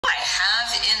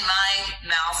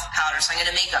mouth powder. So I'm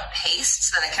going to make a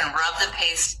paste so that I can rub the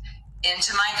paste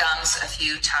into my gums a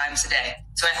few times a day.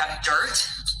 So I have dirt.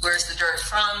 Where's the dirt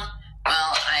from?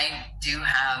 Well, I do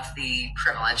have the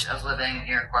privilege of living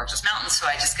near gorgeous mountains, so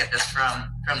I just get this from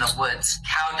the woods.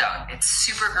 Cow dung. It's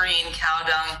super green cow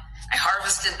dung. I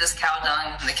harvested this cow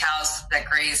dung from the cows that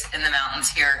graze in the mountains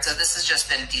here. So this has just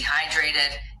been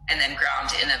dehydrated and then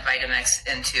ground in a Vitamix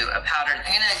into a powder. I'm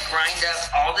going to grind up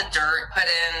all the dirt, put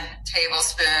in a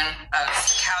tablespoon of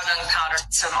cow dung powder.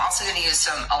 So I'm also going to use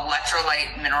some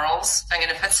electrolyte minerals. So I'm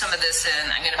going to put some of this in.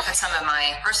 I'm going to put some of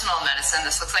my personal medicine.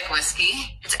 This looks like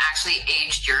whiskey. It's actually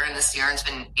aged urine. This urine's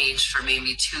been aged for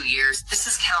maybe 2 years. This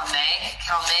is CalMag.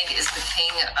 CalMag is the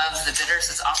king of the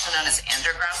bitters. It's also known as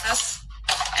andrographis.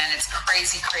 And it's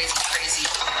crazy, crazy, crazy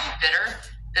bitter.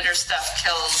 Bitter stuff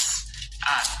kills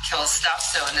stuff.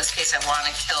 So in this case, I want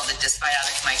to kill the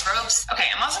dysbiotic microbes. Okay,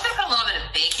 I'm also going to put a little bit of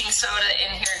baking soda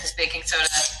in here because baking soda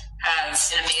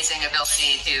has an amazing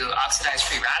ability to oxidize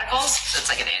free radicals. So it's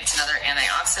like another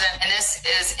antioxidant. And this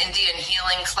is Indian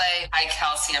healing clay, high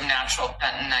calcium, natural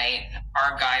bentonite,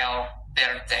 argyle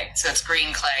verde. So it's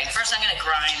green clay. First, I'm going to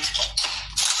grind.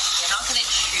 I'm not going to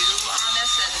chew on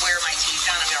this and wear my teeth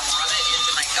down. I'm going to rub it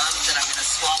into my gums and I'm going to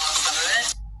swallow some of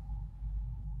it.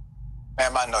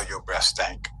 Ma'am, I know your breath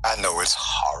stink. I know it's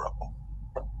horrible.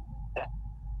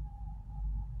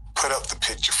 Put up the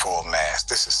picture full mask.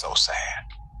 This is so sad.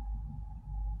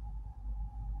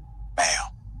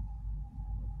 Ma'am,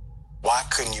 why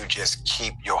couldn't you just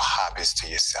keep your hobbies to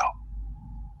yourself?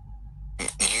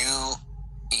 You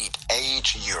eat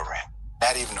aged urine,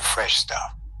 not even the fresh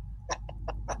stuff.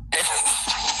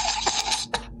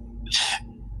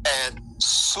 And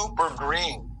super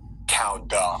green cow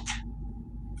dung.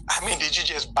 I mean, did you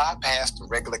just bypass the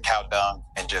regular cow dung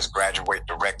and just graduate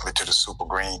directly to the super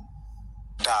green?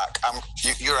 Doc,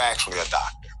 you're actually a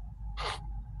doctor.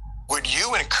 Would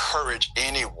you encourage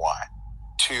anyone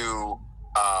to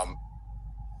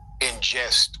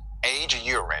ingest aged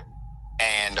urine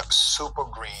and super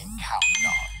green cow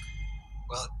dung?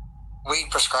 Well, we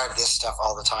prescribe this stuff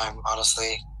all the time,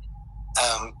 honestly.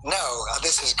 No,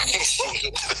 this is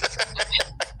crazy.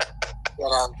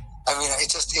 But, I mean,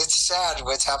 it's sad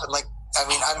what's happened. Like, I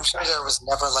mean, I'm sure there was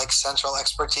never like central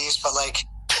expertise, but like,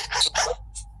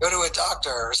 go to a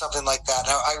doctor or something like that.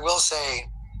 Now, I will say,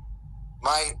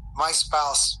 my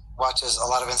spouse watches a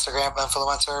lot of Instagram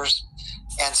influencers,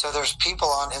 and so there's people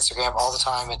on Instagram all the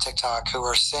time and TikTok who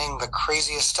are saying the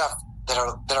craziest stuff that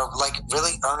are like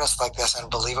really earnest like this and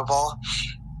believable.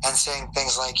 And saying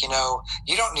things like, you know,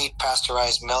 you don't need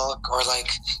pasteurized milk, or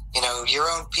like, you know, your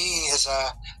own pee is a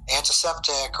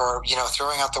antiseptic, or, you know,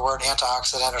 throwing out the word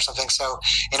antioxidant or something. So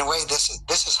in a way, this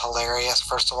is hilarious,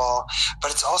 first of all,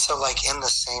 but it's also like in the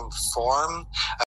same form.